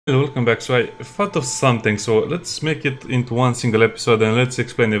Hello, welcome back. So I thought of something, so let's make it into one single episode and let's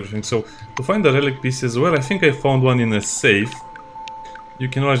explain everything. So to find the relic pieces, well, I think I found one in a safe. You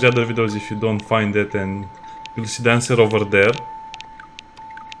can watch the other videos if you don't find it and you'll see the answer over there.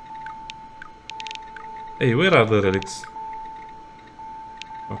 Hey, where are the relics?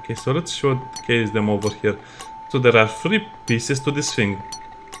 Okay, so let's showcase them over here. So there are 3 pieces to this thing.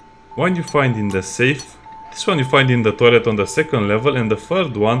 One you find in the safe. This one you find in the toilet on the 2nd level, and the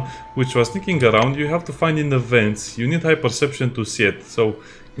 3rd one, which was sneaking around, you have to find in the vents. You need high perception to see it. So,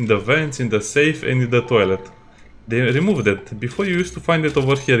 in the vents, in the safe, and in the toilet. They removed it. Before you used to find it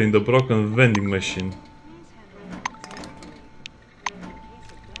over here in the broken vending machine.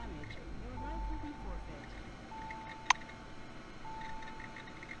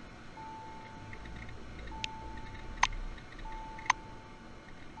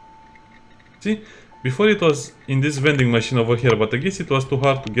 See? Before it was in this vending machine over here, but I guess it was too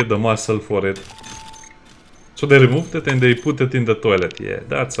hard to get the muscle for it. So they removed it and they put it in the toilet. Yeah,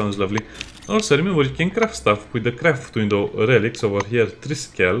 that sounds lovely. Also, remember, you can craft stuff with the craft window relics over here,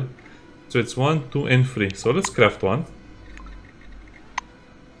 Triskele. So it's 1, 2, and 3. So let's craft one.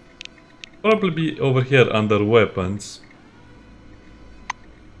 Probably be over here under weapons.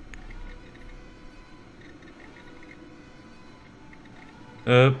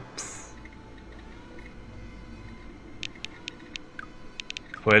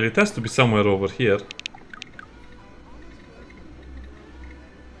 Well, it has to be somewhere over here.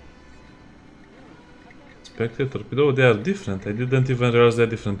 Spectre, torpedo, they are different. I didn't even realize they're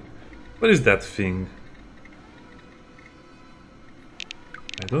different. What is that thing?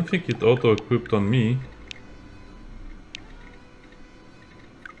 I don't think it auto-equipped on me.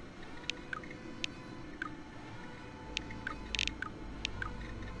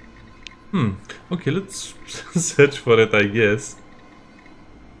 Okay, let's search for it, I guess.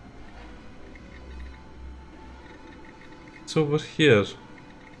 It's over here.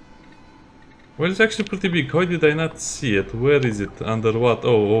 Well, it's actually pretty big. How did I not see it? Where is it? Under what?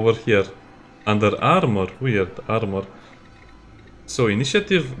 Oh, over here. Under armor. Weird. Armor. So,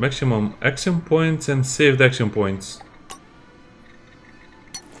 initiative, maximum action points, and saved action points.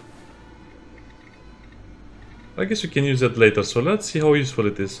 I guess we can use that later. So, let's see how useful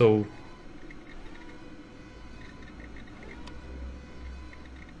it is. So,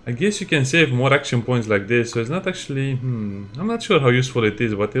 I guess you can save more action points like this, so it's not actually... I'm not sure how useful it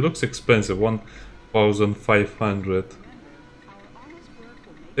is, but it looks expensive. 1,500.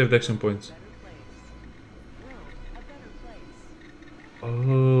 Saved action points.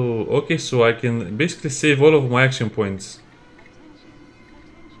 Oh, okay, so I can basically save all of my action points.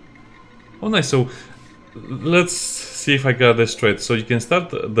 Oh, nice. So, let's see if I got this straight. So you can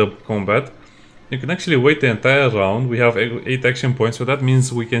start the combat. You can actually wait the entire round. We have 8 action points, so that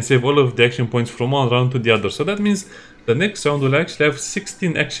means we can save all of the action points from one round to the other. So that means the next round will actually have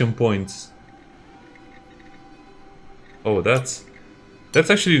 16 action points. Oh, that's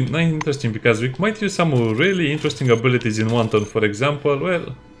actually not interesting, because we might use some really interesting abilities in one turn. For example,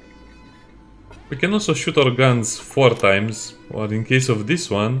 well, we can also shoot our guns 4 times, or in case of this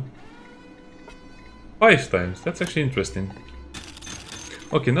one, 5 times. That's actually interesting.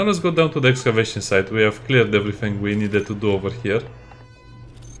 Okay, now let's go down to the excavation site. We have cleared everything we needed to do over here.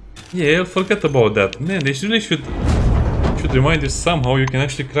 Yeah, forget about that. Man, they really should remind you somehow you can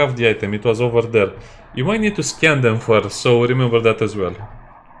actually craft the item. It was over there. You might need to scan them first, so remember that as well.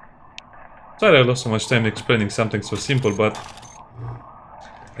 Sorry I lost so much time explaining something so simple, but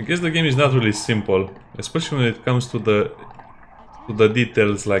I guess the game is not really simple, especially when it comes to the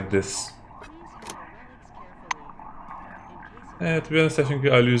details like this. To be honest, I think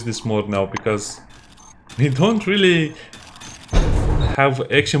I'll use this more now, because we don't really have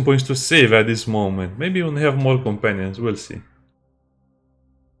action points to save at this moment. Maybe when we have more companions, we'll see.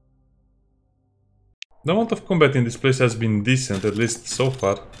 The amount of combat in this place has been decent, at least so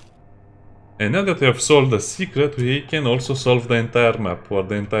far. And now that we have solved the secret, we can also solve the entire map, or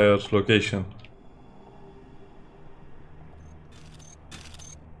the entire location.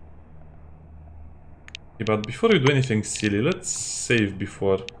 But before we do anything silly, let's save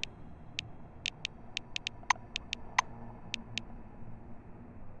before.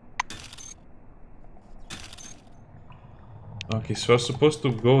 Okay, so we're supposed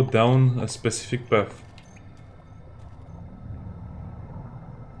to go down a specific path.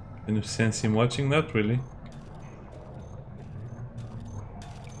 Can you sense him watching? Not really.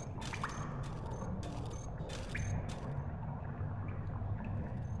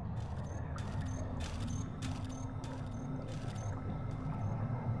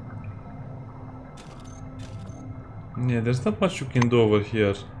 Yeah, there's not much you can do over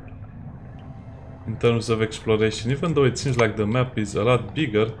here in terms of exploration, even though it seems like the map is a lot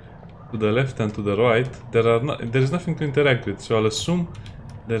bigger to the left and to the right. There is nothing to interact with, so I'll assume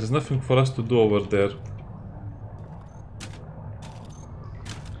there is nothing for us to do over there.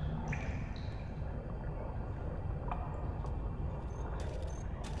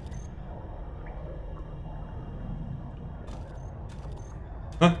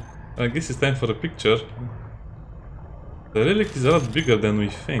 Huh, I guess it's time for a picture. The relic is a lot bigger than we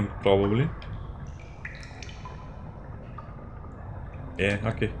think, probably. Yeah,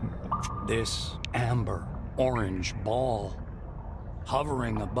 okay. This amber orange ball,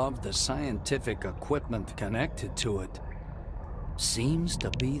 hovering above the scientific equipment connected to it, seems to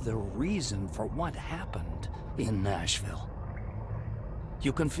be the reason for what happened in Nashville.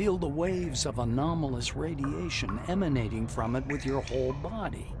 You can feel the waves of anomalous radiation emanating from it with your whole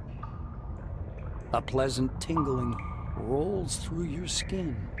body. A pleasant tingling rolls through your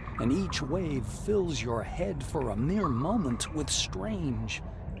skin, and each wave fills your head for a mere moment with strange,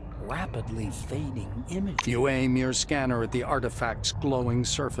 rapidly fading images. You aim your scanner at the artifact's glowing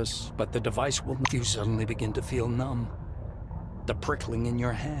surface, but the device will... You suddenly begin to feel numb. The prickling in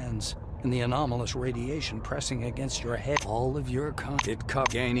your hands, and the anomalous radiation pressing against your head. All of your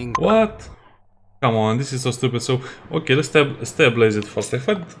gaining... What? Come on, this is so stupid. So, okay, let's stabilize it first. I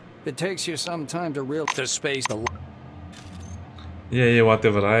thought... It takes you some time to realize the space... Yeah,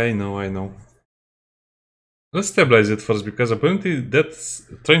 whatever. I know. Let's stabilize it first, because apparently that's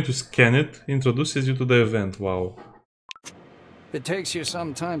trying to scan it introduces you to the event. Wow. It takes you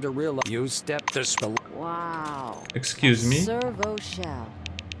some time to realize you step this. Wow. Excuse me. Servo shell.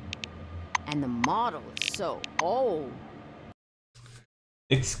 And the model is so old.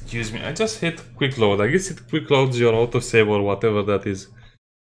 Excuse me. I just hit quick load. I guess it quick loads your autosave or whatever that is.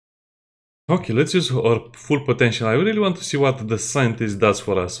 Okay, let's use our full potential. I really want to see what the scientist does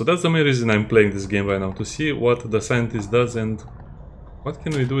for us. So that's the main reason I'm playing this game right now, to see what the scientist does and what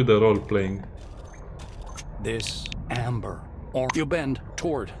can we do with the role playing. This amber, or you bend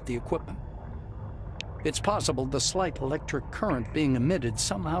toward the equipment. It's possible the slight electric current being emitted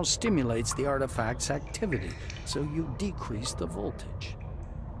somehow stimulates the artifact's activity, so you decrease the voltage.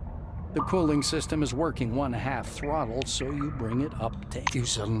 The cooling system is working 1/2 throttle, so you bring it up to... You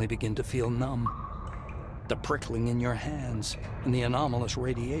suddenly begin to feel numb. The prickling in your hands and the anomalous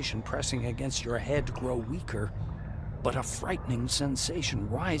radiation pressing against your head grow weaker, but a frightening sensation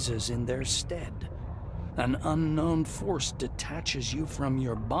rises in their stead. An unknown force detaches you from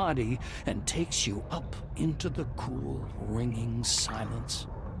your body and takes you up into the cool, ringing silence.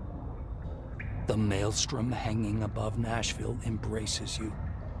 The Maelstrom hanging above Nashville embraces you.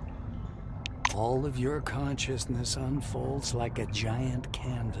 All of your consciousness unfolds like a giant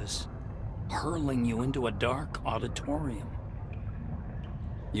canvas, hurling you into a dark auditorium.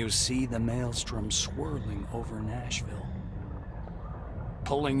 You see the Maelstrom swirling over Nashville.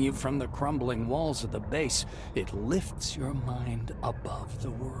 Pulling you from the crumbling walls of the base, it lifts your mind above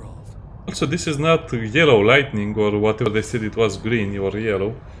the world. Also, this is not yellow lightning or whatever they said it was, green or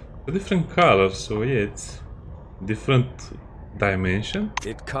yellow. A different color, so yeah, it's different dimension.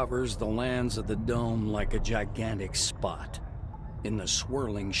 It covers the lands of the dome like a gigantic spot, in the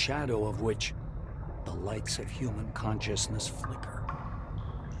swirling shadow of which the lights of human consciousness flicker.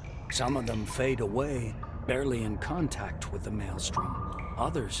 Some of them fade away, barely in contact with the Maelstrom.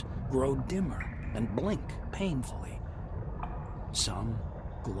 Others grow dimmer and blink painfully. Some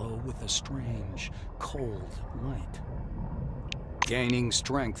glow with a strange, cold light. Gaining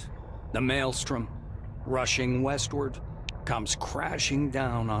strength, the Maelstrom, rushing westward, comes crashing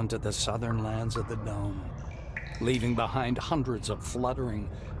down onto the southern lands of the dome, leaving behind hundreds of fluttering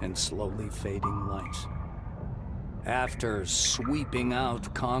and slowly fading lights. After sweeping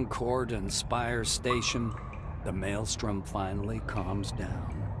out Concord and Spire Station, the Maelstrom finally calms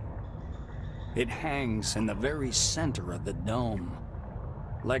down. It hangs in the very center of the dome,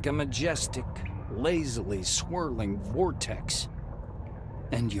 like a majestic, lazily swirling vortex,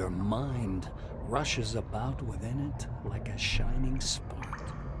 and your mind rushes about within it like a shining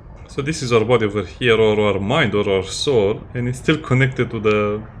spark. So this is our body over here, or our mind, or our soul, and it's still connected to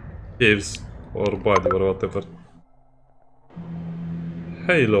the caves, or body, or whatever.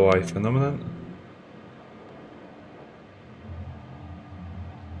 Halo eye phenomenon.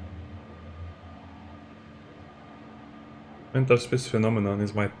 Mental space phenomenon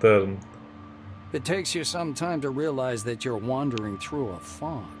is my term. It takes you some time to realize that you're wandering through a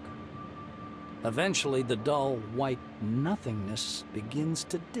fog. Eventually, the dull, white nothingness begins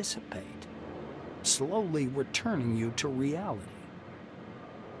to dissipate, slowly returning you to reality.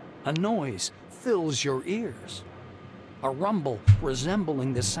 A noise fills your ears. a rumble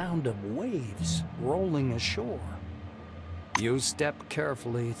resembling the sound of waves rolling ashore. You step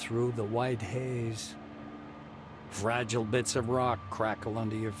carefully through the white haze. Fragile bits of rock crackle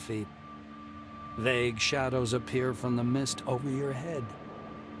under your feet. Vague shadows appear from the mist over your head.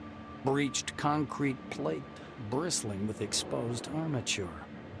 Breached concrete plate bristling with exposed armature.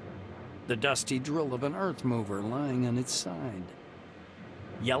 The dusty drill of an earth mover lying on its side.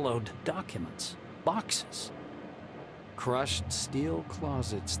 Yellowed documents, boxes. Crushed steel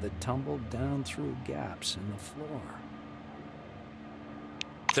closets that tumbled down through gaps in the floor.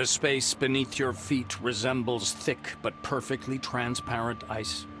 The space beneath your feet resembles thick but perfectly transparent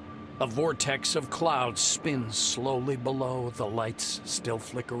ice. A vortex of clouds spins slowly below, the lights still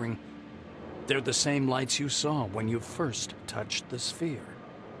flickering. They're the same lights you saw when you first touched the sphere.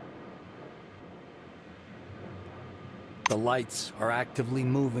 The lights are actively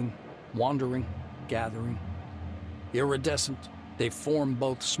moving, wandering, gathering. Iridescent, they form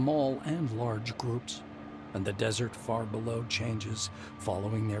both small and large groups, and the desert far below changes,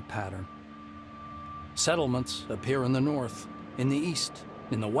 following their pattern. Settlements appear in the north, in the east,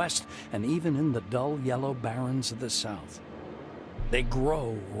 in the west, and even in the dull yellow barrens of the south. They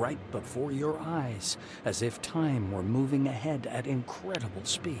grow right before your eyes, as if time were moving ahead at incredible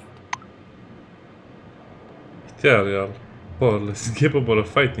speed. Ethereal, powerless, incapable of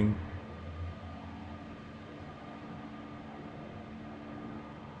fighting.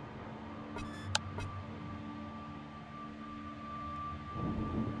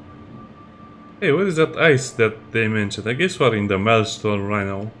 Hey, what is that ice that they mentioned? I guess we're in the Maelstrom right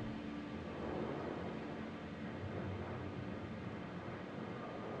now.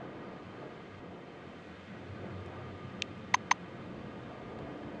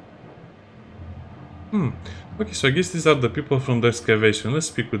 Okay, so I guess these are the people from the excavation. Let's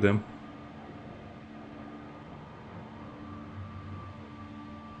speak with them.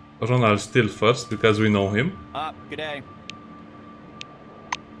 Ronald still first, because we know him. Good day.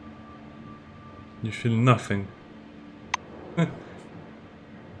 You feel nothing.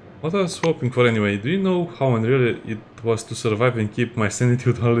 What I was hoping for anyway, do you know how unreal it was to survive and keep my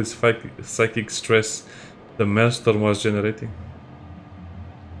sanity with all this psychic stress the Maelstrom was generating?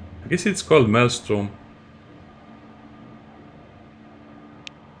 I guess it's called Maelstrom.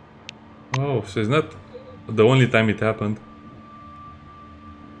 Oh, so it's not the only time it happened.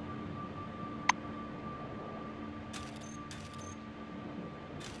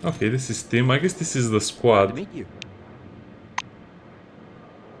 Okay, this is team. I guess this is the squad. To meet you.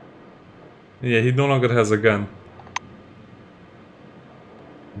 Yeah, he no longer has a gun.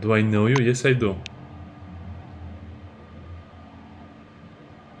 Do I know you? Yes, I do.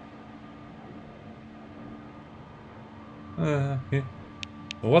 Okay.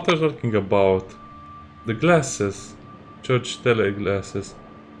 What are you talking about? The glasses. Church tele glasses.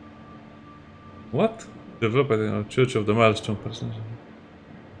 What? Developed in Church of the Maelstrom person.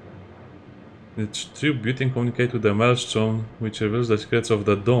 Its true beauty and communicate with the Maelstrom, which reveals the secrets of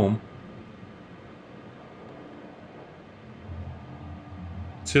the dome.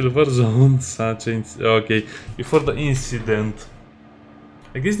 Silver zone, such okay, before the incident.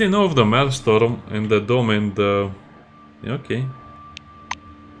 I guess they know of the Maelstrom and the dome and the... Okay.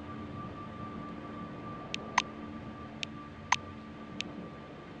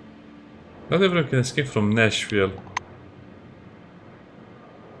 Not everyone can escape from Nashville.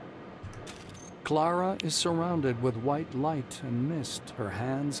 Clara is surrounded with white light and mist, her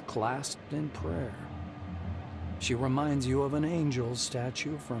hands clasped in prayer. She reminds you of an angel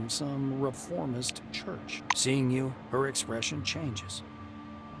statue from some reformist church. Seeing you, her expression changes.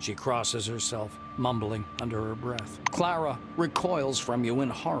 She crosses herself, mumbling under her breath. Clara recoils from you in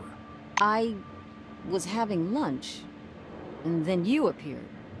horror. I was having lunch, and then you appeared.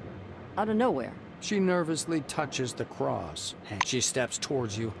 Out of nowhere. She nervously touches the cross. She steps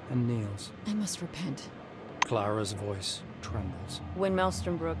towards you and kneels. I must repent. Clara's voice trembles. When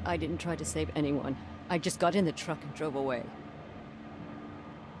Maelstrom broke, I didn't try to save anyone. I just got in the truck and drove away.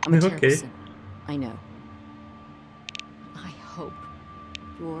 I'm a terrible sinner. I know. I hope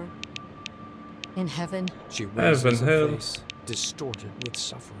you're in heaven. She raises her face, distorted with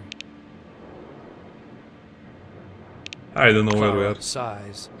suffering. I don't know Clara where we are.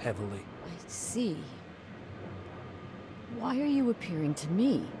 Sighs heavily. I see. Why are you appearing to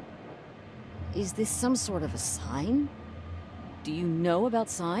me? Is this some sort of a sign? Do you know about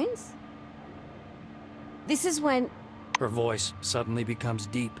signs? This is when... Her voice suddenly becomes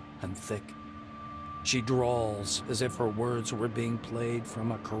deep and thick. She drawls as if her words were being played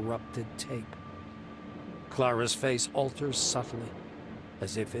from a corrupted tape. Clara's face alters subtly,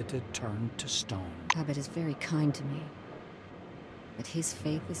 as if it had turned to stone. Habit is very kind to me. But his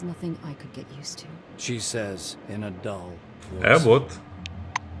faith is nothing I could get used to. She says in a dull voice. Abbott.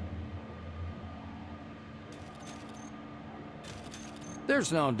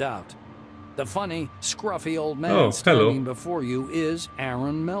 There's no doubt. The funny, scruffy old man standing before you is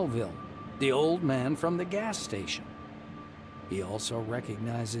Aaron Melville, the old man from the gas station. He also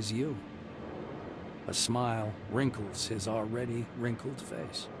recognizes you. A smile wrinkles his already wrinkled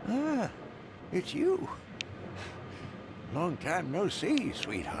face. Ah, it's you. Long time no see,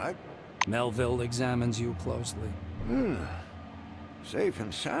 sweetheart. Melville examines you closely. Safe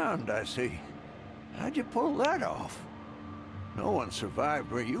and sound, I see. How'd you pull that off? No one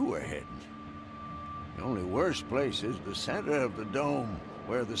survived where you were heading. The only worst place is the center of the dome,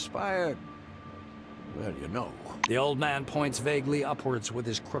 where the spire... well, you know. The old man points vaguely upwards with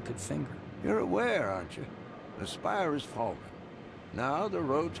his crooked finger. You're aware, aren't you? The spire is fallen. Now the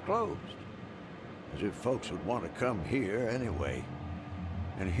road's closed. As if folks would want to come here anyway.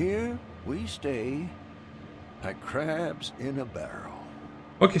 And here we stay like crabs in a barrel.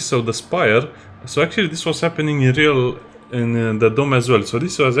 Okay, so the spire. So actually this was happening in real... in the dome as well. So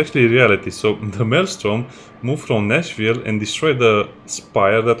this was actually reality. So the Maelstrom moved from Nashville and destroyed the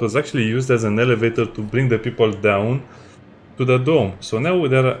spire that was actually used as an elevator to bring the people down to the dome. So now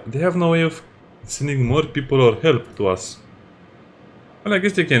they have no way of sending more people or help to us. Well, I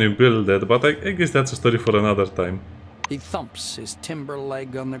guess they can rebuild that, but I guess that's a story for another time. He thumps his timber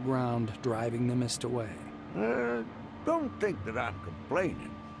leg on the ground, driving the mist away. Don't think that I'm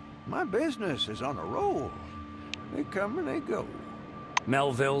complaining. My business is on a roll. They come and they go.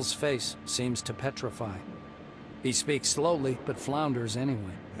 Melville's face seems to petrify. He speaks slowly, but flounders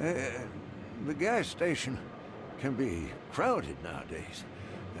anyway. The gas station can be crowded nowadays.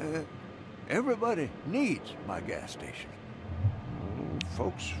 Everybody needs my gas station.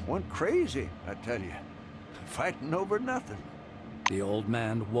 Folks went crazy, I tell you. Fighting over nothing. The old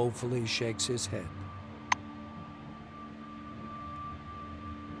man woefully shakes his head.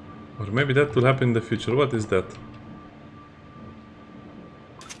 Or maybe that will happen in the future. What is that?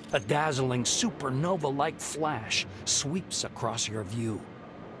 A dazzling supernova-like flash sweeps across your view.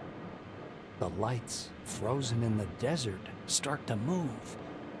 The lights, frozen in the desert, start to move,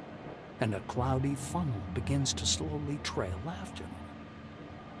 and a cloudy funnel begins to slowly trail after them.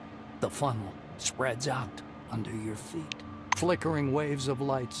 The funnel spreads out under your feet. Flickering waves of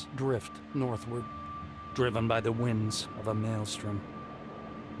lights drift northward, driven by the winds of a maelstrom.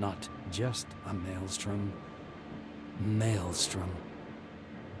 Not just a maelstrom. Maelstrom.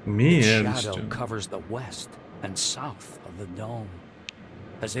 Its shadow covers the west and south of the dome,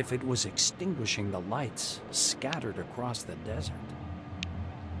 as if it was extinguishing the lights scattered across the desert.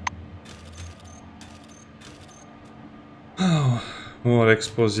 Oh, more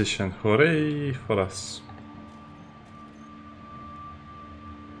exposition. Hooray for us.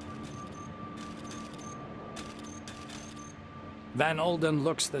 Van Olden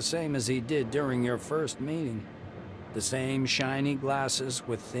looks the same as he did during your first meeting. The same shiny glasses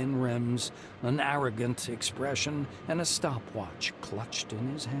with thin rims, an arrogant expression, and a stopwatch clutched in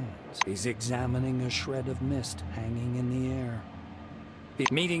his hands. He's examining a shred of mist hanging in the air.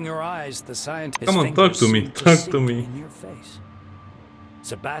 Meeting your eyes, the scientist. Come on, talk to me. Talk to me. In your face.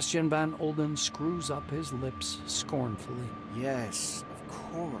 Sebastian Van Olden screws up his lips scornfully. Yes, of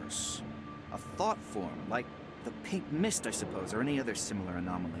course. A thought form, like the pink mist, I suppose, or any other similar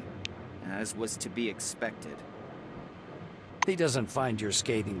anomaly. As was to be expected. He doesn't find your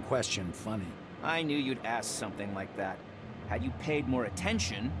scathing question funny. I knew you'd ask something like that. Had you paid more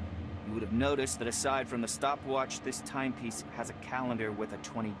attention, you would have noticed that aside from the stopwatch, this timepiece has a calendar with a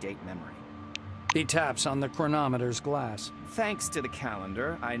 20-date memory. He taps on the chronometer's glass. Thanks to the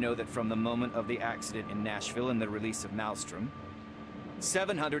calendar, I know that from the moment of the accident in Nashville and the release of Maelstrom,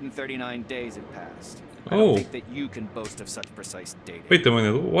 739 days have passed. I don't think that you can boast of such precise dating. Wait a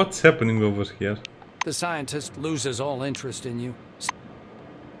minute, what's happening over here? The scientist loses all interest in you.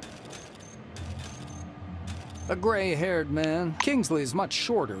 A gray-haired man. Kingsley's much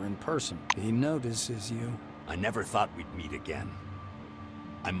shorter in person. He notices you. I never thought we'd meet again.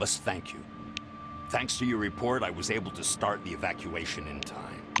 I must thank you. Thanks to your report, I was able to start the evacuation in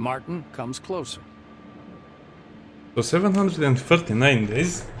time. Martin comes closer. So 739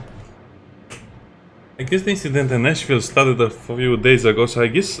 days? I guess the incident in Nashville started a few days ago, so I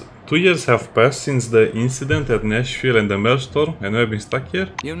guess 2 years have passed since the incident at Nashville and the Maelstrom, and we've been stuck here?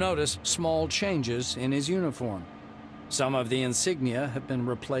 You notice small changes in his uniform. Some of the insignia have been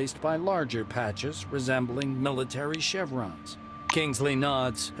replaced by larger patches resembling military chevrons. Kingsley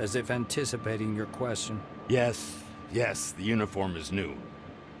nods as if anticipating your question. Yes, the uniform is new,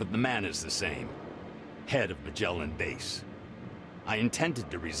 but the man is the same. Head of Magellan Base. I intended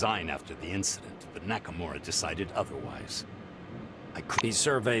to resign after the incident, but Nakamura decided otherwise. He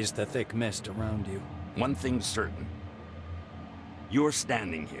surveys the thick mist around you. One thing's certain. You're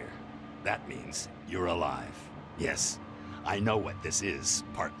standing here. That means you're alive. Yes, I know what this is,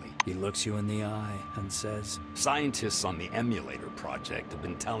 partly. He looks you in the eye and says, Scientists on the emulator project have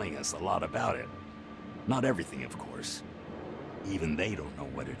been telling us a lot about it. Not everything, of course. Even they don't know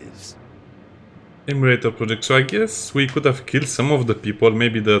what it is. Emulator project. So I guess we could have killed some of the people,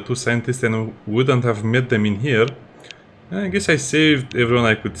 maybe the two scientists, and wouldn't have met them in here. I guess I saved everyone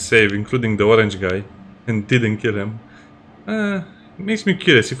I could save, including the orange guy, and didn't kill him. Makes me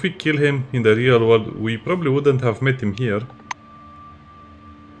curious. If we kill him in the real world, we probably wouldn't have met him here.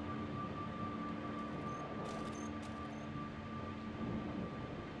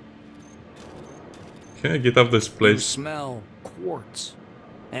 Can I get off this place? You smell quartz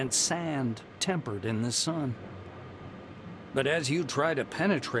and sand tempered in the sun. But as you try to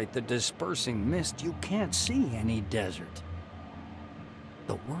penetrate the dispersing mist, you can't see any desert.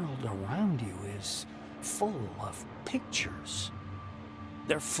 The world around you is full of pictures.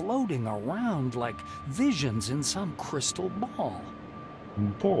 They're floating around like visions in some crystal ball.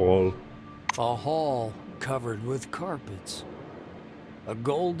 Ball? A hall covered with carpets. A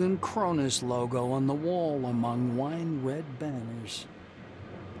golden Cronus logo on the wall among wine-red banners.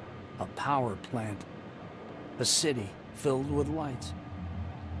 A power plant. A city filled with lights.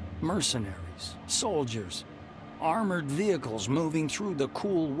 Mercenaries, soldiers, armored vehicles moving through the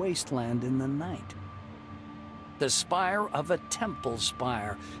cool wasteland in the night. The spire of a temple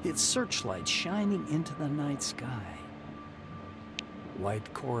spire, its searchlight shining into the night sky.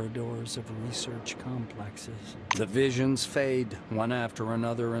 White corridors of research complexes. The visions fade one after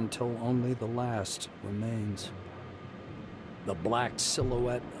another until only the last remains. The black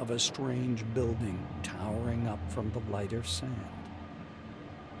silhouette of a strange building towering up from the lighter sand.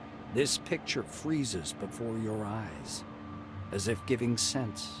 This picture freezes before your eyes, as if giving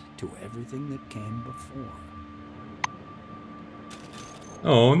sense to everything that came before.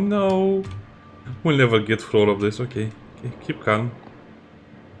 Oh no! We'll never get through all of this. Okay, keep calm.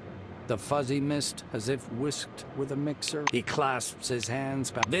 The fuzzy mist, as if whisked with a mixer. He clasps his hands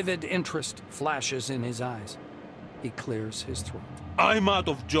back. Vivid interest flashes in his eyes. He clears his throat. I'm out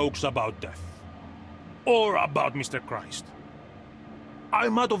of jokes about death. Or about Mr. Christ.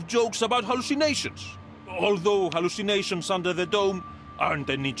 I'm out of jokes about hallucinations. Although hallucinations under the dome aren't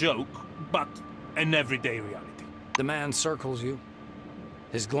any joke, but an everyday reality. The man circles you.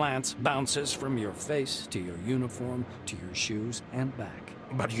 His glance bounces from your face to your uniform to your shoes and back.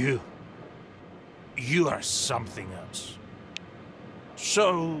 But you are something else.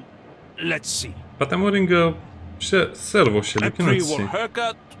 So, let's see. But I'm wearing a servo shell, you A cannot pre-war see.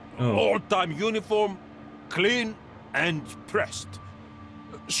 haircut, Oh. all-time uniform, clean and pressed.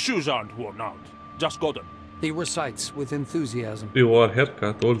 Shoes aren't worn out, just got them. He recites with enthusiasm. Pre-war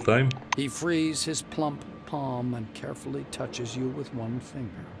haircut all time. He frees his plump palm and carefully touches you with one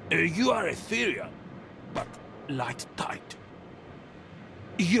finger. You are ethereal, but light tight.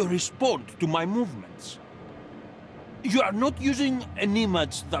 You respond to my movements. You are not using an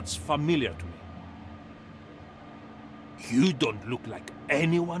image that's familiar to me. You don't look like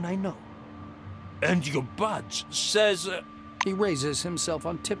anyone I know. And your badge says... He raises himself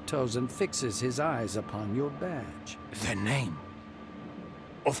on tiptoes and fixes his eyes upon your badge. The name.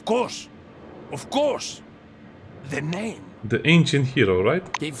 Of course. Of course. The name. The ancient hero, right?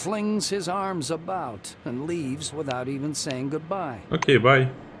 He flings his arms about and leaves without even saying goodbye. Okay, bye.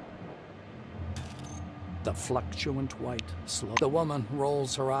 The fluctuant white slow. The woman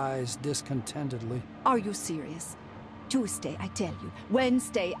rolls her eyes discontentedly. Are you serious? Tuesday, I tell you.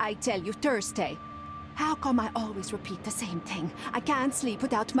 Wednesday, I tell you. Thursday. How come I always repeat the same thing? I can't sleep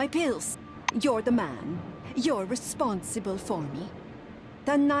without my pills. You're the man. You're responsible for me.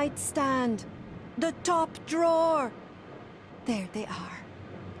 The nightstand. The top drawer. There they are.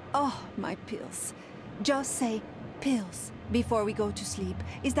 Oh, my pills. Just say pills before we go to sleep.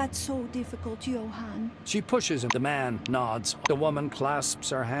 Is that so difficult, Johan? She pushes him. The man nods. The woman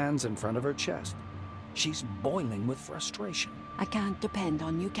clasps her hands in front of her chest. She's boiling with frustration. I can't depend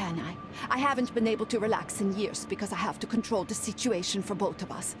on you, can I? I haven't been able to relax in years because I have to control the situation for both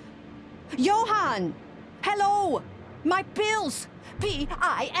of us. Johan! Hello! My pills!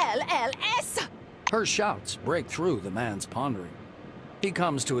 P-I-L-L-S! Her shouts break through the man's pondering. He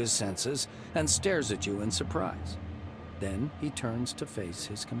comes to his senses and stares at you in surprise. Then he turns to face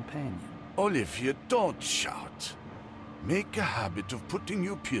his companion. Olivia, don't shout. Make a habit of putting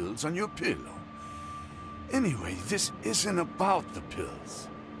your pills on your pillow. Anyway, this isn't about the pills.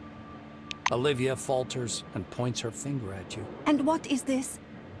 Olivia falters and points her finger at you. And what is this?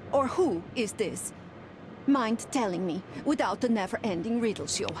 Or who is this? Mind telling me, without the never-ending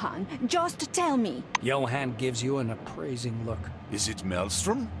riddles, Johan. Just tell me. Johan gives you an appraising look. Is it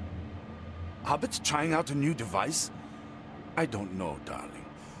Maelstrom? Hobbits trying out a new device? I don't know, darling.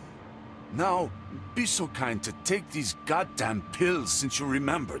 Now, be so kind to take these goddamn pills since you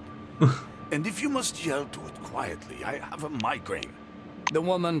remembered. And if you must yell to it quietly, I have a migraine. The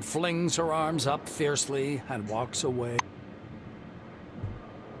woman flings her arms up fiercely and walks away.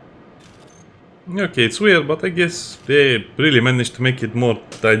 Okay, it's weird, but I guess they really managed to make it more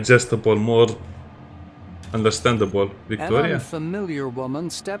digestible, more understandable. Victoria? An unfamiliar woman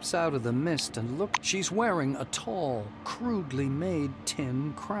steps out of the mist and looks. She's wearing a tall, crudely made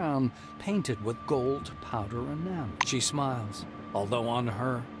tin crown painted with gold powder enamel. She smiles, although on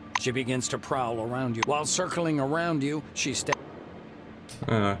her, she begins to prowl around you. While circling around you, she steps.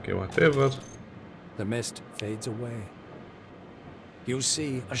 Okay, whatever. The mist fades away. You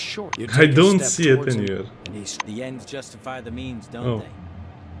see a short. I don't see it anywhere. The ends justify the means, don't they?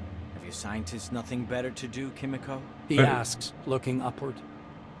 Have you scientists nothing better to do, Kimiko? He asks, looking upward.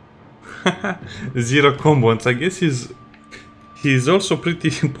 Zero combos. I guess he's also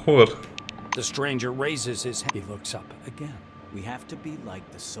pretty poor. The stranger raises his head. He looks up again. We have to be like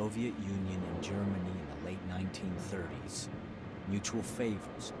the Soviet Union and Germany in the late 1930s. Mutual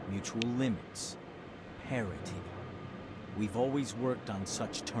favors, mutual limits, parity. We've always worked on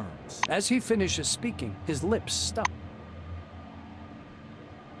such terms. As he finishes speaking, his lips stop.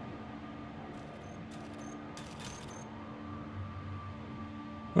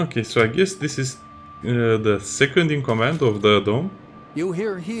 Okay, so I guess this is the second in command of the dome. You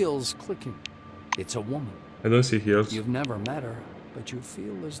hear heels clicking. It's a woman. I don't see heels. You've never met her, but you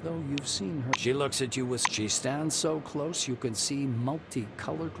feel as though you've seen her. She looks at you with... She stands so close you can see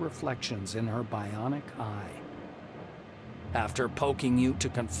multicolored reflections in her bionic eye. After poking you to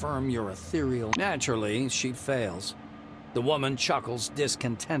confirm your ethereal... Naturally, she fails. The woman chuckles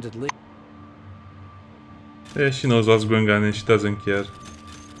discontentedly. Yeah, she knows what's going on and she doesn't care.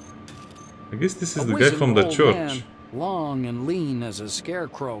 I guess this is the guy from the church. Man, long and lean as a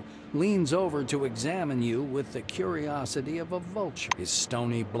scarecrow, leans over to examine you with the curiosity of a vulture. His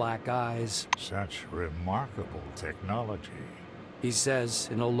stony black eyes. Such remarkable technology. He says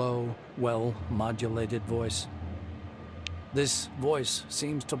in a low, well-modulated voice. This voice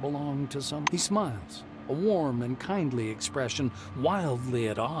seems to belong to some... He smiles, a warm and kindly expression, wildly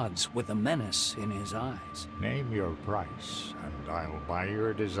at odds with the menace in his eyes. Name your price, and I'll buy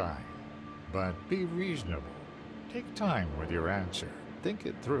your design. But be reasonable. Take time with your answer. Think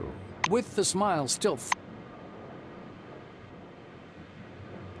it through. With the smile still...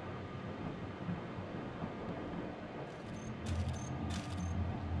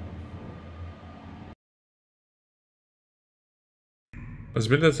 Was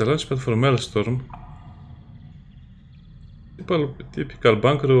built as a launchpad for Maelstrom. Typical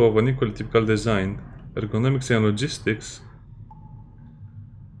bunker of an equally typical design. Ergonomics and logistics.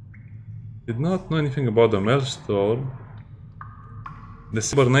 Did not know anything about the Maelstrom.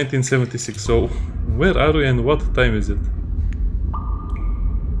 December 1976. So, where are we and what time is it?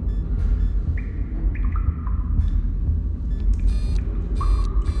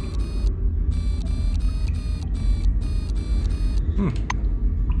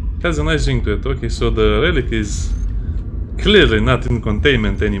 It has a nice ring to it. Okay, so the relic is clearly not in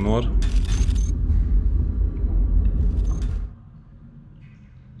containment anymore.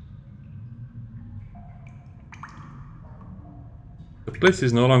 The place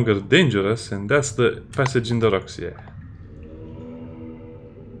is no longer dangerous, and that's the passage in the rocks, yeah.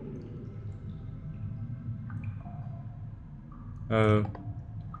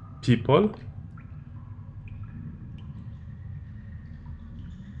 People?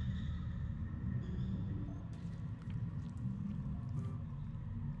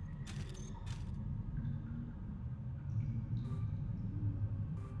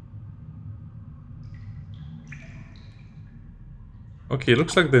 Okay,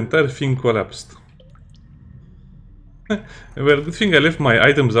 looks like the entire thing collapsed. Well, good thing I left my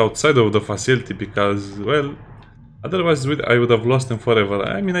items outside of the facility because, well, otherwise I would have lost them forever.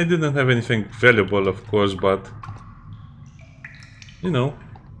 I mean, I didn't have anything valuable, of course, but, you know,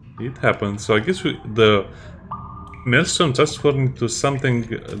 it happened. So I guess the Maelstrom transformed into something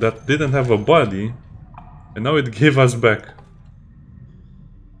that didn't have a body, and now it gave us back.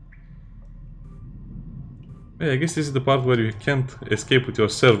 Yeah, I guess this is the part where you can't escape with your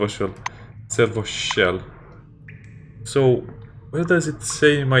servo shell. So, where does it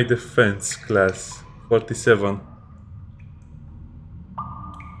say my defense class? 47.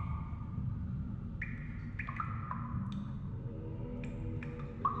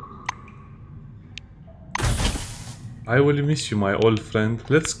 I will miss you, my old friend.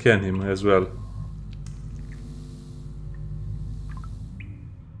 Let's scan him as well.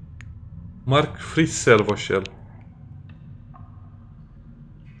 Mark free servo shell.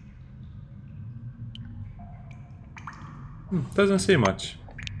 Doesn't say much.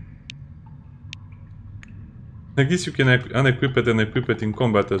 I guess you can unequip it and equip it in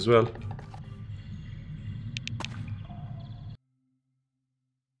combat as well.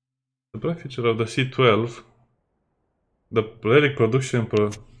 The bright feature of the C12. The relic production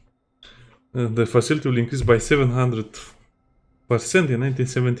the facility will increase by 700% in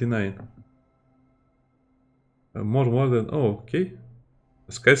 1979. More than... oh, okay.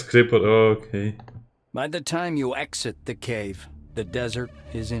 A skyscraper, okay. By the time you exit the cave, the desert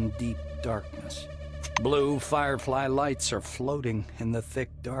is in deep darkness. Blue firefly lights are floating in the thick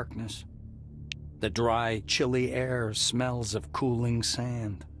darkness. The dry, chilly air smells of cooling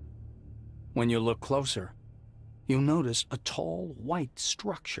sand. When you look closer, you notice a tall, white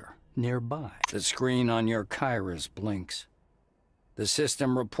structure nearby. The screen on your Kairos blinks. The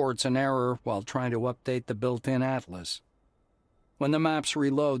system reports an error while trying to update the built-in atlas. When the maps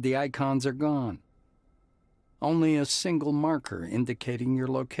reload, the icons are gone. Only a single marker indicating your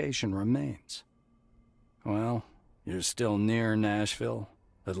location remains. Well, you're still near Nashville,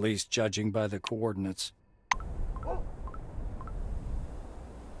 at least judging by the coordinates.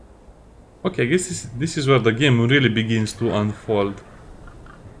 Okay, I guess this is where the game really begins to unfold.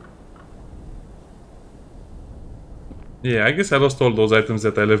 Yeah, I guess I lost all those items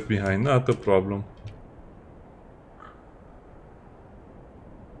that I left behind, not a problem.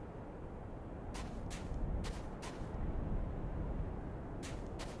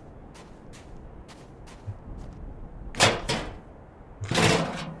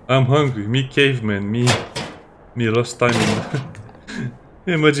 I'm hungry, me caveman, me lost time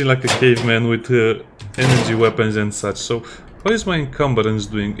in imagine like a caveman with energy weapons and such. So, what is my encumbrance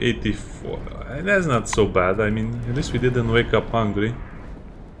doing? 84. That's not so bad. I mean, at least we didn't wake up hungry.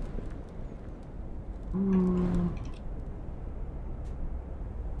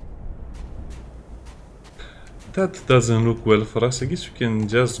 That doesn't look well for us. I guess we can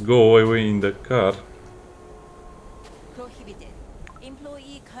just go away in the car. Prohibited.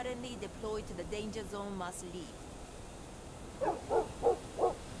 Employee currently deployed to the danger zone must leave.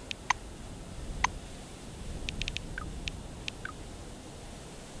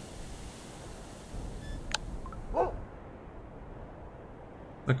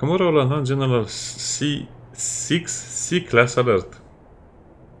 Nakamura will announce General C6 C-class alert.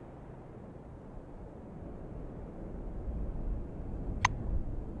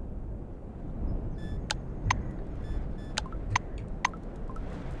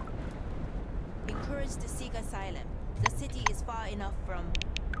 Encourage to seek asylum. The city is far enough from...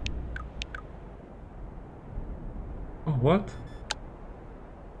 Oh, what?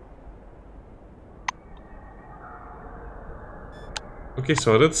 Okay,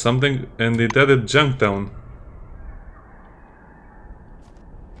 so I read something and it added Junktown.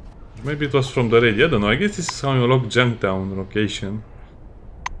 Maybe it was from the radio, I don't know. I guess this is how you unlock Junktown location.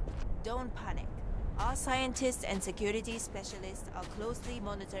 Don't panic. Our scientists and security specialists are closely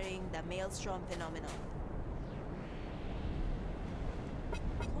monitoring the Maelstrom phenomenon.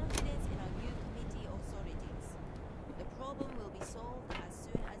 Confidence in our new committee authorities. The problem will be solved as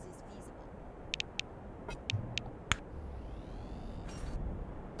soon as is feasible.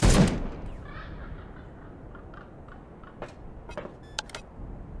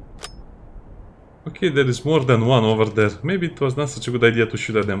 Okay, there is more than one over there. Maybe it was not such a good idea to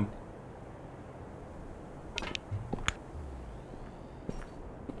shoot at them.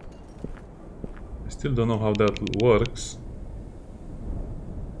 I still don't know how that works.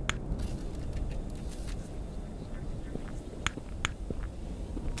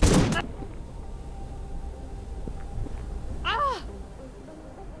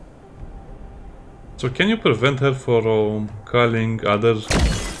 So can you prevent her from calling other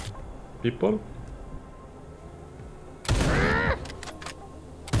people?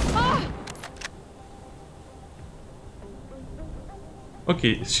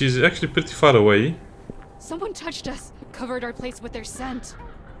 Okay, she's actually pretty far away. Someone touched us, covered our place with their scent.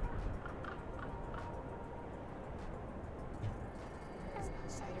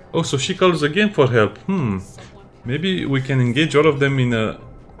 Oh, so she calls again for help. Maybe we can engage all of them in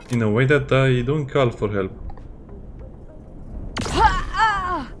a way that I don't call for help.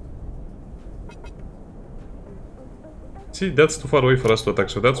 See, that's too far away for us to attack,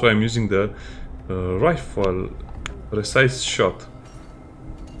 so that's why I'm using the rifle precise shot.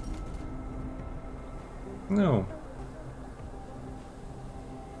 No.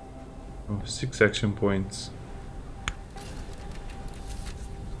 Oh, 6 action points.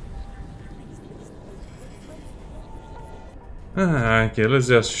 Okay, let's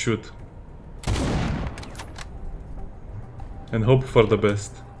just shoot. And hope for the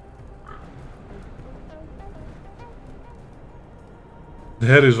best. The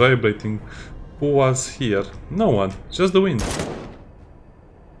hair is vibrating. Who was here? No one. Just the wind.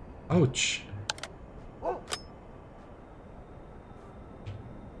 Ouch.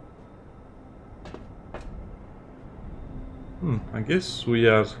 I guess we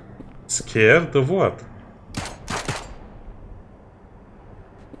are scared of what?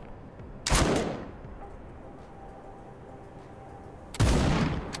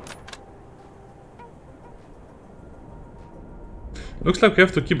 Looks like we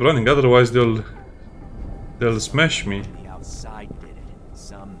have to keep running, otherwise they'll smash me. The outside did it.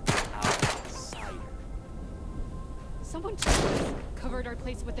 Some outsider. Someone covered our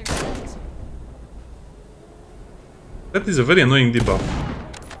place with their scent. That is a very annoying debuff.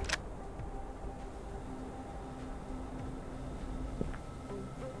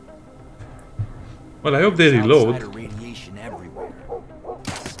 Well, I hope they reload.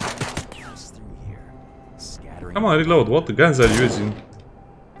 Come on, reload. What guns are you using?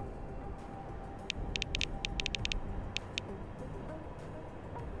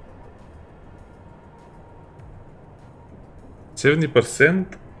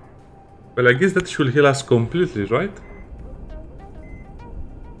 %70%? Well, I guess that should heal us completely, right?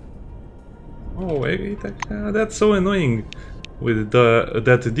 Oh, that's so annoying with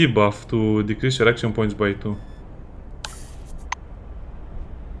that debuff to decrease your action points by 2.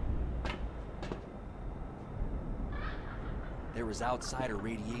 There was outsider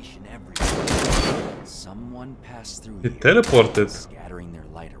radiation everywhere. Someone passed through It here, teleported. scattering their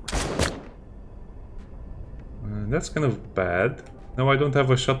light around. That's kind of bad. Now I don't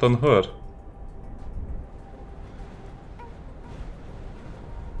have a shot on her.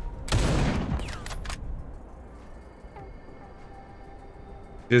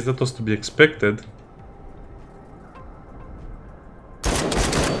 Guess that was to be expected.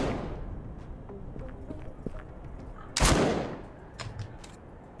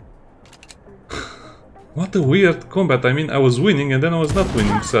 What a weird combat. I mean, I was winning and then I was not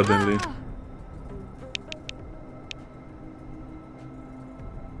winning suddenly.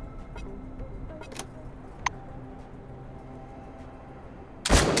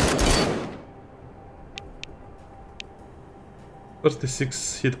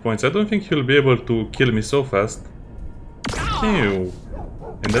 "36 hit points. I don't think he'll be able to kill me so fast." Pew!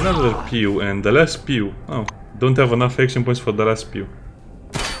 And another pew, and the last pew. Oh, don't have enough action points for the last pew.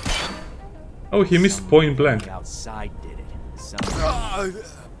 Oh, he missed point blank. Outside did it.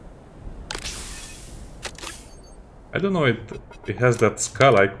 I don't know, it has that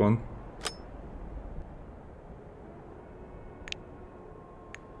skull icon.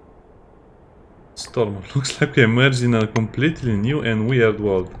 Storm. Looks like we emerged in a completely new and weird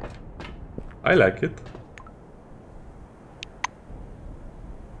world. I like it.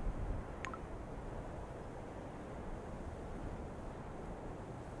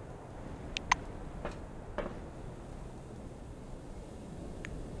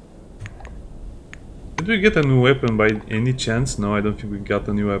 Did we get a new weapon by any chance? No, I don't think we got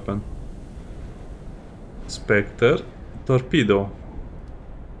a new weapon. Spectre. Torpedo.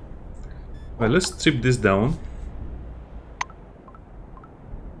 Well, let's strip this down.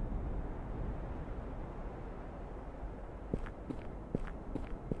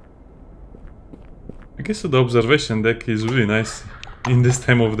 I guess the observation deck is really nice in this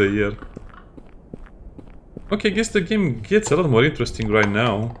time of the year. Okay, I guess the game gets a lot more interesting right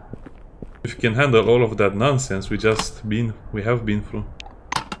now. If we can handle all of that nonsense we have been through.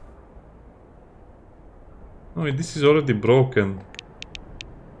 Oh, this is already broken.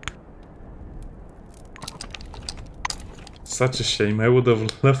 Such a shame. I would have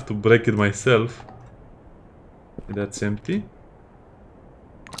loved to break it myself. That's empty.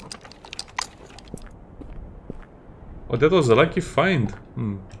 Oh, that was a lucky find.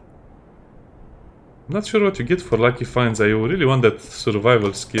 I'm not sure what you get for lucky finds. I really want that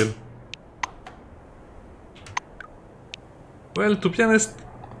survival skill. Well, to be honest,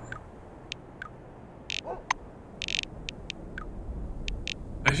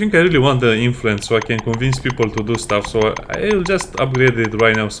 I think I really want the influence so I can convince people to do stuff, so I'll just upgrade it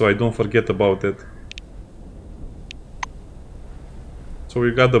right now so I don't forget about it. So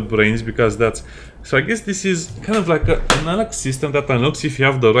we got the brains because that's... So I guess this is kind of like an unlock system that unlocks if you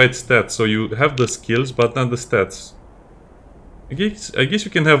have the right stats. So you have the skills but not the stats. I guess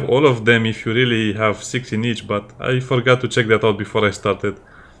you can have all of them if you really have 6 in each, but I forgot to check that out before I started.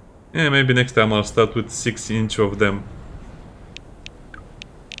 Yeah, maybe next time I'll start with 6 in each of them.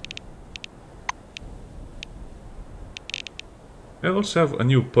 I also have a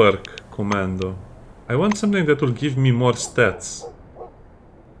new perk, Commando. I want something that will give me more stats.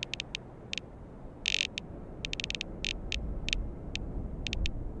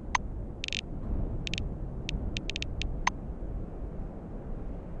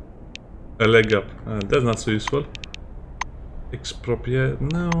 A leg up. That's not so useful. Expropriate.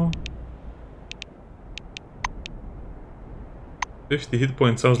 No. 50 hit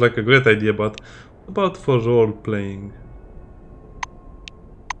points sounds like a great idea, but what about for role playing?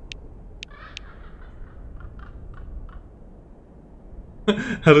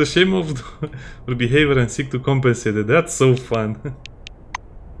 Are ashamed of their behavior and seek to compensate it. That's so fun.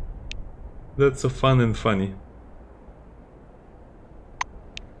 That's so fun and funny.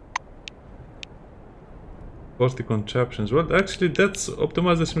 Contraptions. Well, actually, that's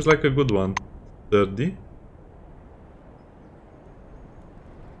optimized. Seems like a good one. 30.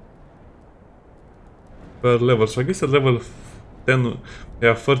 Per level. So I guess at level 10, we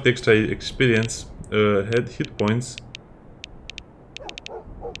have 30 extra experience, hit points.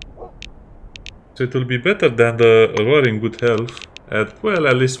 So it will be better than the roaring good health. Well,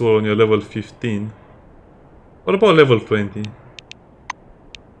 at least we're on your level 15. What about level 20?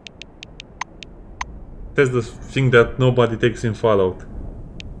 That's the thing that nobody takes in Fallout.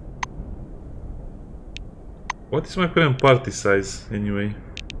 What is my current party size, anyway?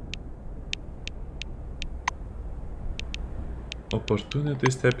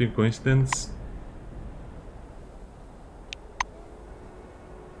 Opportunities, tapping coincidence.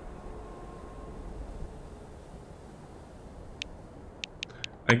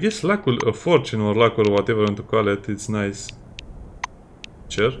 I guess luck will, a fortune or luck or whatever you want to call it, it's nice.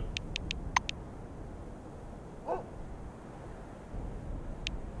 Sure.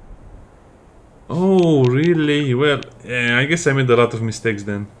 Oh, really? Well, yeah, I guess I made a lot of mistakes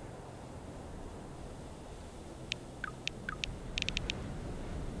then.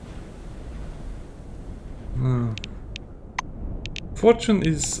 Fortune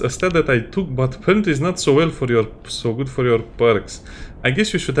is a stat that I took, but apparently is not so good for your perks. I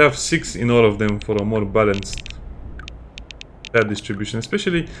guess you should have 6 in all of them for a more balanced stat distribution,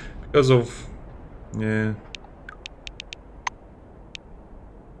 especially because of yeah.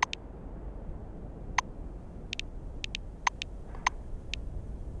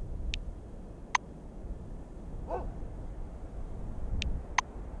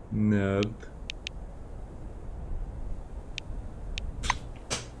 Nerd.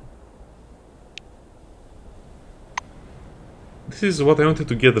 This is what I wanted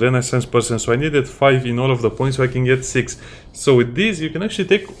to get, Renaissance person, so I needed 5 in all of the points so I can get 6. So with these you can actually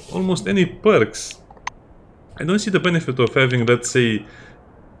take almost any perks. I don't see the benefit of having, let's say,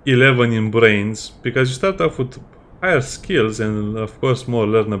 11 in brains, because you start off with higher skills and of course more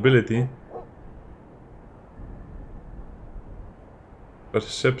learnability.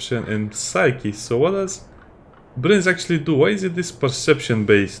 Perception and psyche. So what does brains actually do? Why is it this perception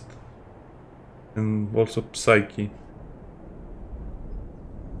based? And also psyche.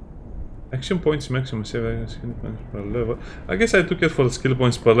 Action points maximum save skill points per level. I guess I took it for the skill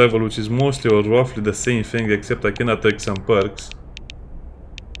points per level, which is mostly or roughly the same thing, except I cannot take some perks.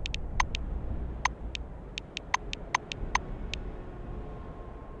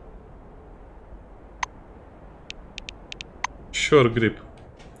 Sure grip.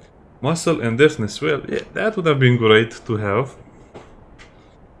 Muscle and deftness. Well, yeah, that would have been great to have.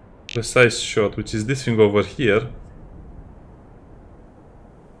 Precise shot, which is this thing over here.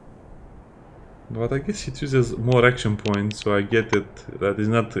 But I guess it uses more action points, so I get it. That is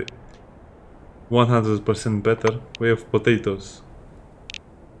not 100% better. Way of potatoes.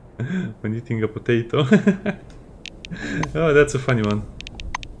 When eating a potato. Oh, that's a funny one.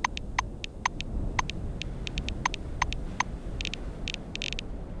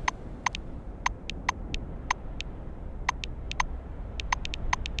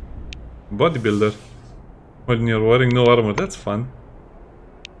 Bodybuilder. When you're wearing no armor, that's fun.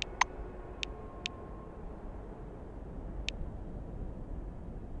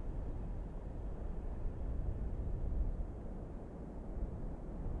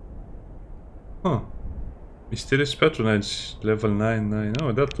 Huh. Mysterious patronage, level 9.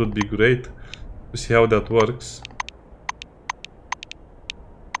 Oh, that would be great to see how that works.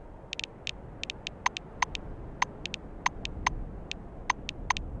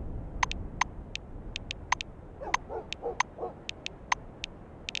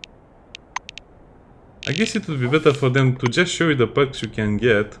 I guess it would be better for them to just show you the perks you can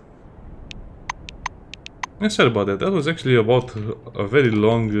get. Sorry about that. That was actually about a very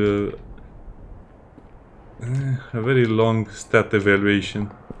long stat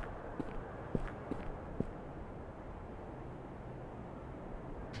evaluation.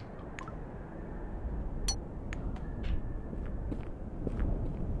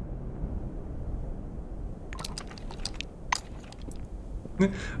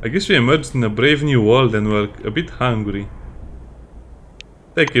 I guess we emerged in a brave new world and we're a bit hungry.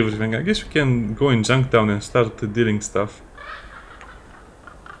 Take everything. I guess we can go in Junktown and start dealing stuff.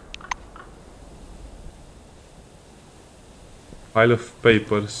 Pile of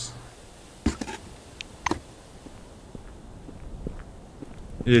papers.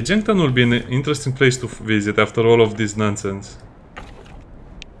 Yeah, Junktown will be an interesting place to visit after all of this nonsense.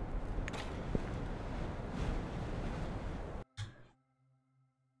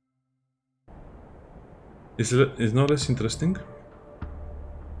 Is no less interesting.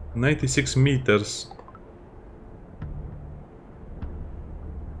 96 meters.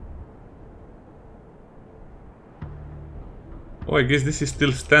 Oh, I guess this is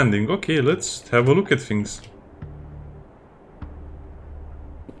still standing. Okay, let's have a look at things.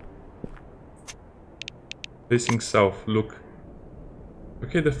 Facing south, look.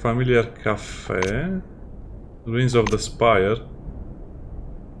 Okay, the familiar cafe. Ruins of the spire.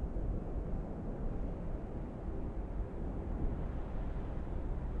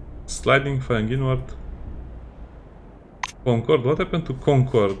 Sliding flying inward. Concord, what happened to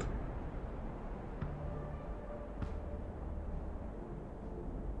Concord?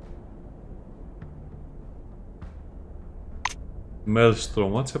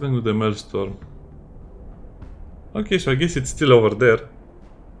 Maelstrom, what's happening with the Maelstrom? Okay, so I guess it's still over there.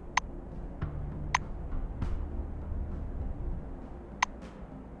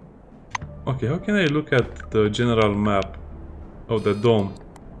 Okay, how can I look at the general map of the dome?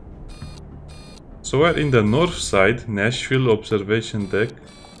 So we're in the north side, Nashville observation deck,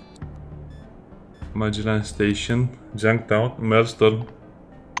 Magellan Station, Junktown, Maelstrom.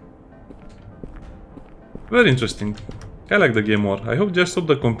 Very interesting. I like the game more. I hope just of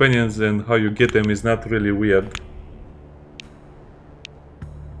the companions and how you get them is not really weird.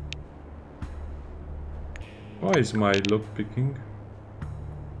 Why is my lock picking?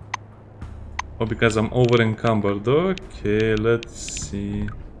 Oh, because I'm over encumbered. Okay, let's see.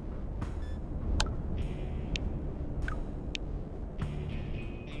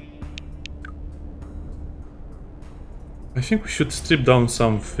 I think we should strip down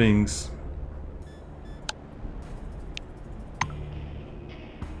some things.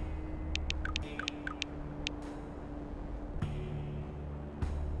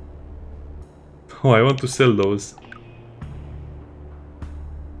 Oh, I want to sell those.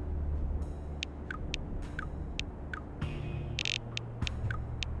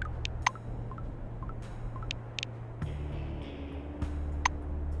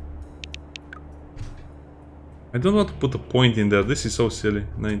 I don't want to put a point in there. This is so silly.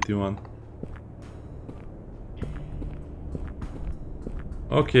 91.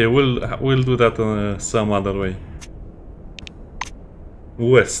 Okay, we'll do that some other way.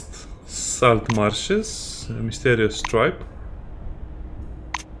 West. Salt marshes, mysterious stripe,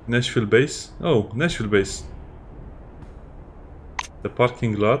 Nashville base. Oh, Nashville base. The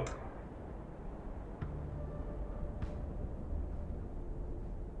parking lot.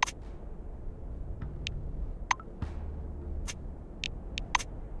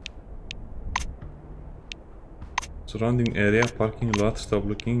 Surrounding area, parking lot, stop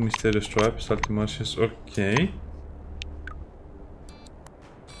looking, mysterious stripe, salty marshes. Okay.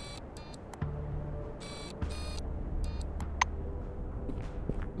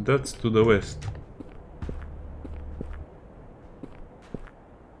 That's to the west.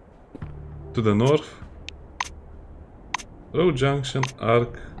 To the north. Road junction,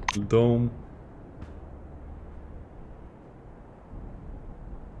 arc, dome.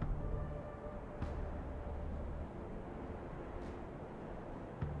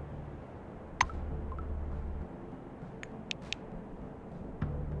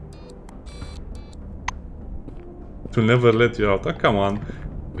 To never let you out. Oh, come on.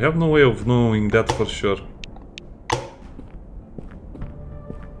 We have no way of knowing that for sure.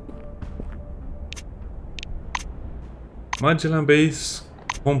 Magellan base,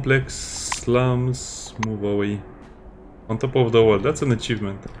 complex, slums, move away. On top of the world, that's an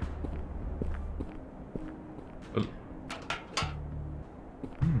achievement. Well,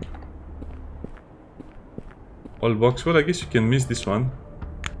 all box, well I guess you can miss this one.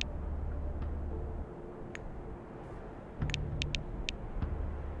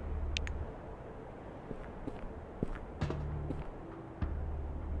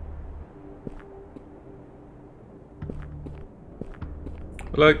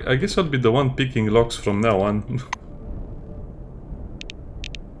 Like, I guess I'll be the one picking locks from now on.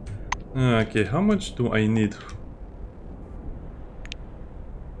 Okay, how much do I need?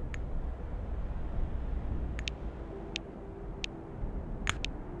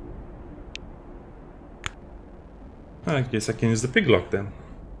 I guess I can use the pig lock then.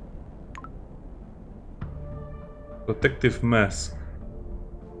 Protective mask.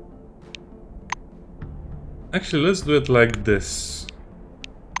 Actually, let's do it like this.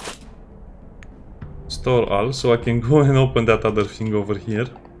 Store all, so I can go and open that other thing over here.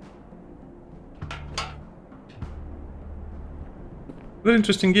 Very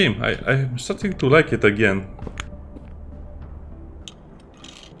interesting game. I'm starting to like it again.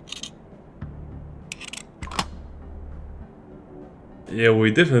 Yeah,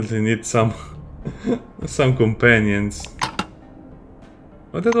 we definitely need some some companions.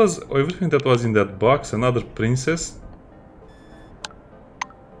 But that was everything that was in that box. Another princess.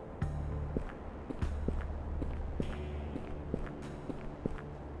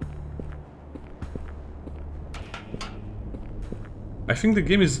 I think the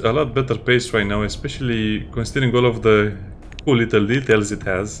game is a lot better paced right now, especially considering all of the cool little details it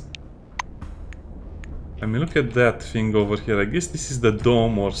has. I mean, look at that thing over here. I guess this is the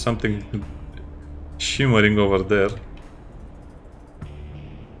dome or something shimmering over there.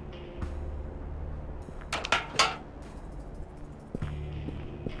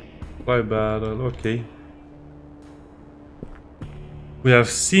 Fly barrel, okay. We have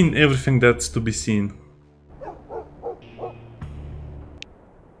seen everything that's to be seen.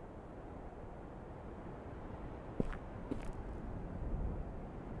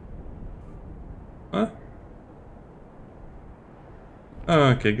 Huh? Oh,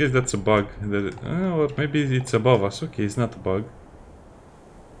 okay, I guess that's a bug. Or maybe it's above us. Okay, it's not a bug.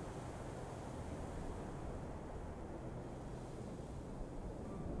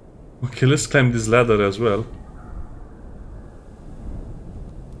 Okay, let's climb this ladder as well.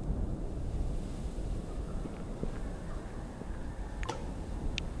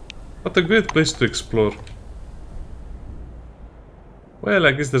 What a great place to explore. Well,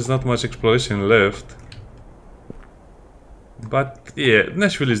 I guess there's not much exploration left. But yeah,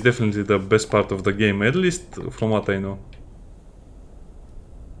 Nashville is definitely the best part of the game, at least from what I know.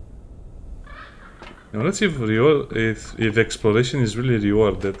 Now let's see if exploration is really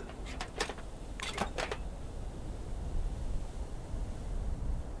rewarded.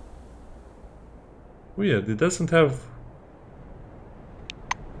 Weird, it doesn't have...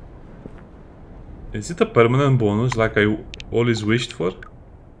 Is it a permanent bonus like I always wished for?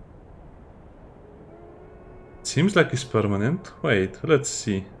 It seems like it's permanent. Wait, let's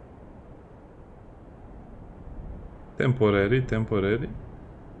see. Temporary, temporary.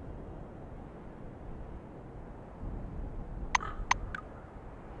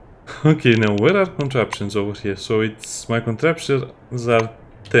 Okay, now where are contraptions over here? So it's... my contraptions are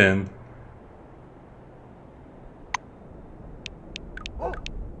 10.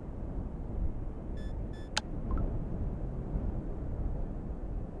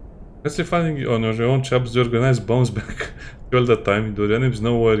 Let's see, finding on your own traps, the organized bounce back all the time. Do the enemies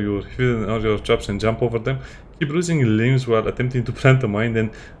know where you're hidden on your traps and jump over them? Keep losing limbs while attempting to plant a mine, and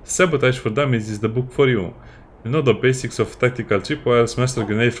sabotage for damage is the book for you. You know the basics of tactical tripwires, master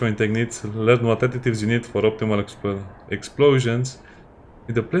grenade throwing techniques, learn what additives you need for optimal explosions.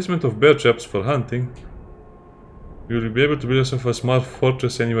 With the placement of bear traps for hunting, you will be able to build yourself a smart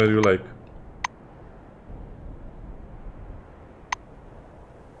fortress anywhere you like.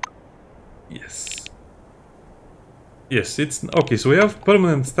 Yes. Yes, it's... okay, so we have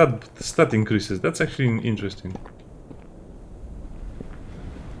permanent stat increases. That's actually interesting.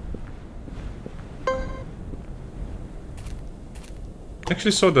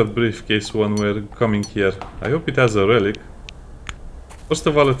 Actually saw that briefcase when we're coming here. I hope it has a relic. First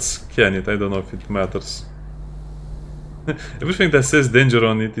of all, let's scan it. I don't know if it matters. Everything that says danger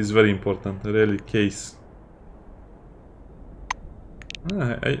on it is very important. A relic case.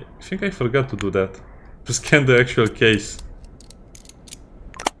 I think I forgot to do that. To scan the actual case.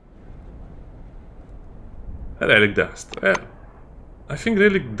 Relic dust. Well, I think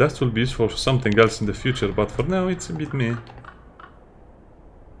relic dust will be used for something else in the future, but for now it's a bit meh.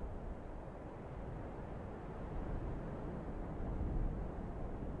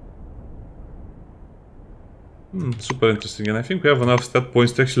 Super interesting, and I think we have enough stat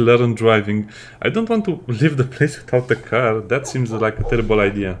points to actually learn driving. I don't want to leave the place without a car. That seems like a terrible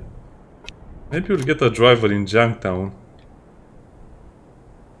idea. Maybe we'll get a driver in Junktown.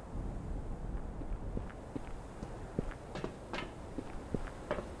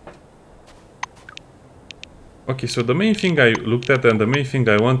 Okay, so the main thing I looked at and the main thing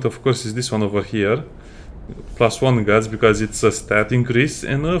I want, of course, is this one over here. +1 guts because it's a stat increase,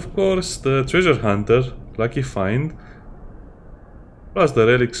 and of course the treasure hunter, lucky find, plus the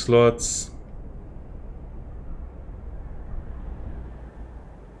relic slots.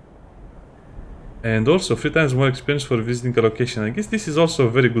 And also 3 times more experience for visiting a location. I guess this is also a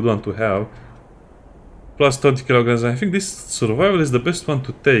very good one to have. Plus 20 kilograms. I think this survival is the best one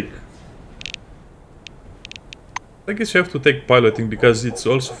to take. I guess you have to take piloting because it's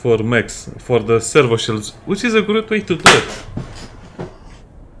also for mechs, for the servo shields, which is a great way to do it.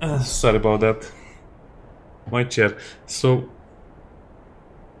 Sorry about that. My chair. So...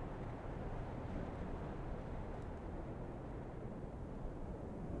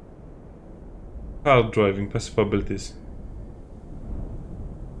 car driving, passive abilities.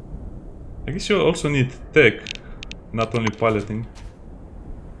 I guess you also need tech, not only piloting.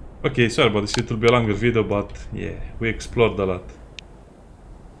 Okay, sorry about this, it will be a longer video, but yeah, we explored a lot.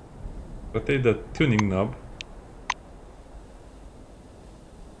 Rotate the tuning knob.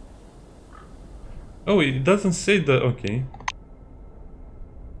 Oh, it doesn't say the... okay.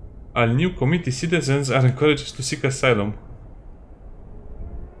 All new committee citizens are encouraged to seek asylum.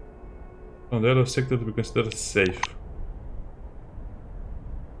 The yellow sector to be considered safe.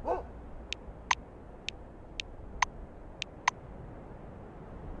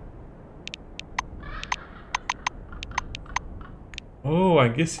 Oh, I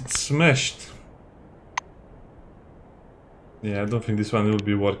guess it's smashed. Yeah, I don't think this one will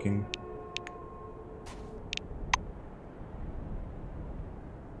be working.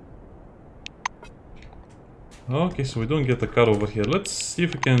 Okay, so we don't get a car over here. Let's see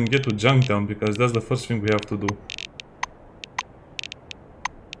if we can get to Junktown, because that's the first thing we have to do.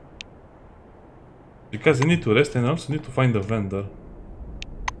 Because I need to rest and I also need to find a vendor.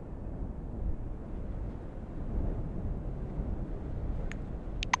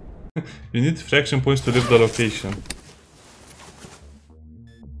 You need fraction points to leave the location.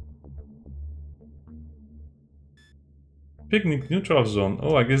 Picnic neutral zone.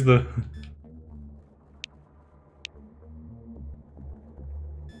 Oh, I guess the...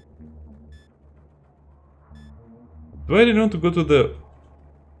 Do I really want to go to the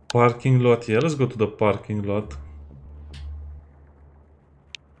parking lot? Yeah, let's go to the parking lot.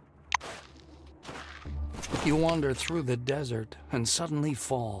 You wander through the desert and suddenly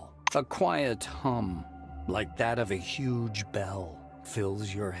fall. A quiet hum, like that of a huge bell,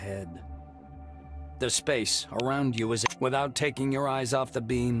 fills your head. The space around you is... Without taking your eyes off the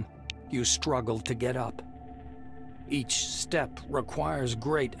beam, you struggle to get up. Each step requires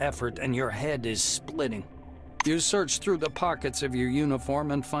great effort and your head is splitting. You search through the pockets of your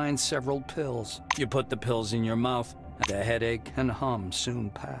uniform and find several pills. You put the pills in your mouth, and the headache and hum soon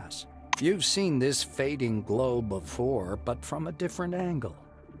pass. You've seen this fading glow before, but from a different angle.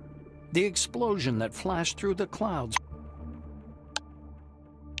 The explosion that flashed through the clouds.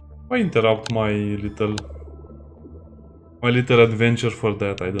 Why interrupt my little adventure for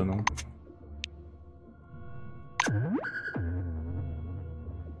that? I don't know.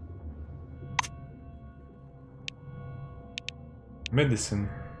 Medicine.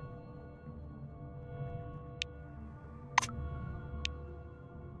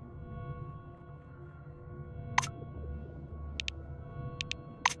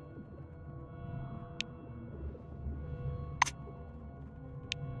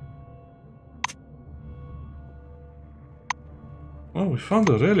 Oh, we found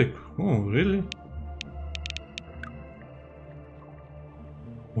a relic. Oh, really?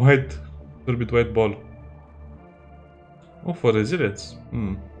 White, turbid white ball. Oh, for resilience.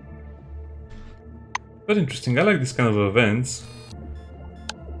 Very interesting. I like this kind of events.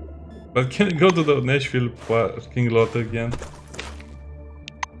 But can we go to the Nashville parking lot again?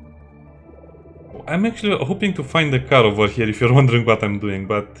 I'm actually hoping to find a car over here, if you're wondering what I'm doing,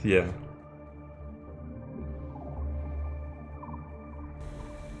 but yeah.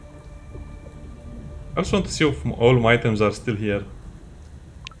 I also want to see if all my items are still here.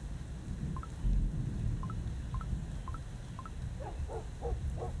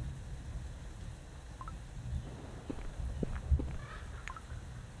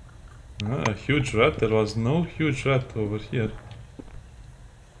 A huge rat? There was no huge rat over here.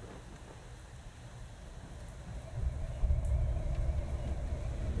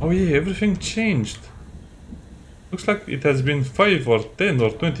 Oh yeah, everything changed. Looks like it has been 5 or 10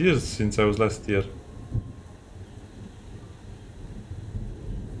 or 20 years since I was last here.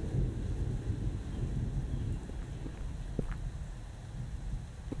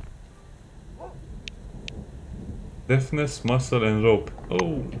 Deafness, muscle and rope.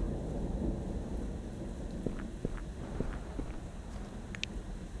 Oh!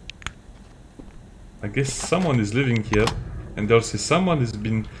 I guess someone is living here, and also someone has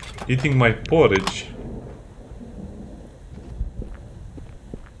been eating my porridge.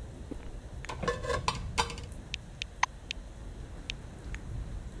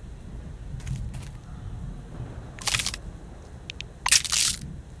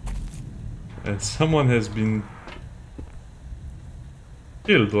 And someone has been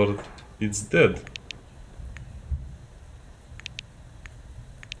killed or it's dead.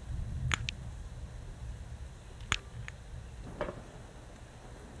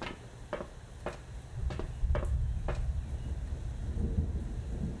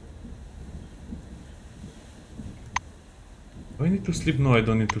 Do I need to sleep? No, I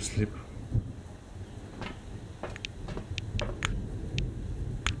don't need to sleep.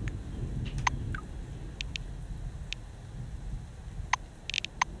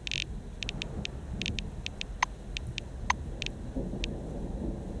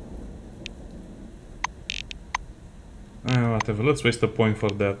 Whatever, let's waste a point for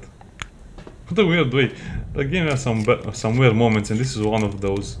that. What a weird way. The game has some weird moments, and this is one of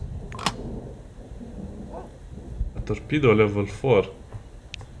those. A torpedo level 4.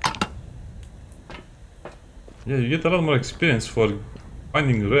 Yeah, you get a lot more experience for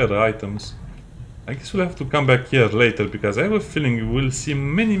finding rare items. I guess we'll have to come back here later, because I have a feeling we'll see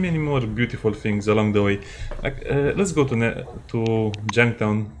many more beautiful things along the way. Like, let's go to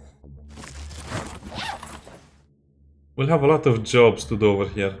Janktown. We'll have a lot of jobs to do over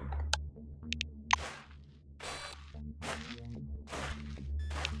here.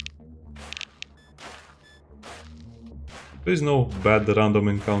 There's no bad random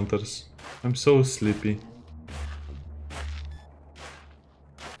encounters. I'm so sleepy.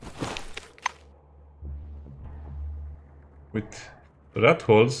 With rat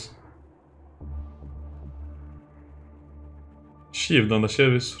holes. Shift on the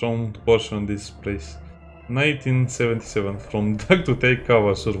sheriff's front portion of this place. 1977, from duck to take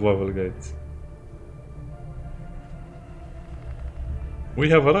cover, survival guides. We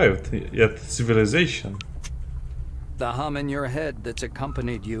have arrived at civilization. The hum in your head that's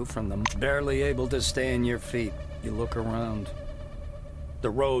accompanied you from the... Barely able to stay on your feet. You look around. The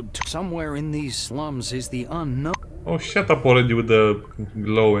road somewhere in these slums is the unknown. Oh, shut up already with the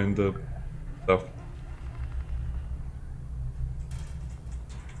glow and the stuff.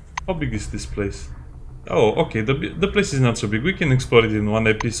 How big is this place? Oh, okay, the place is not so big. We can explore it in one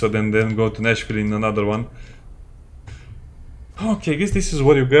episode and then go to Nashville in another one. Okay, I guess this is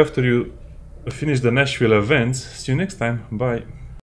what you go after you finish the Nashville events. See you next time. Bye.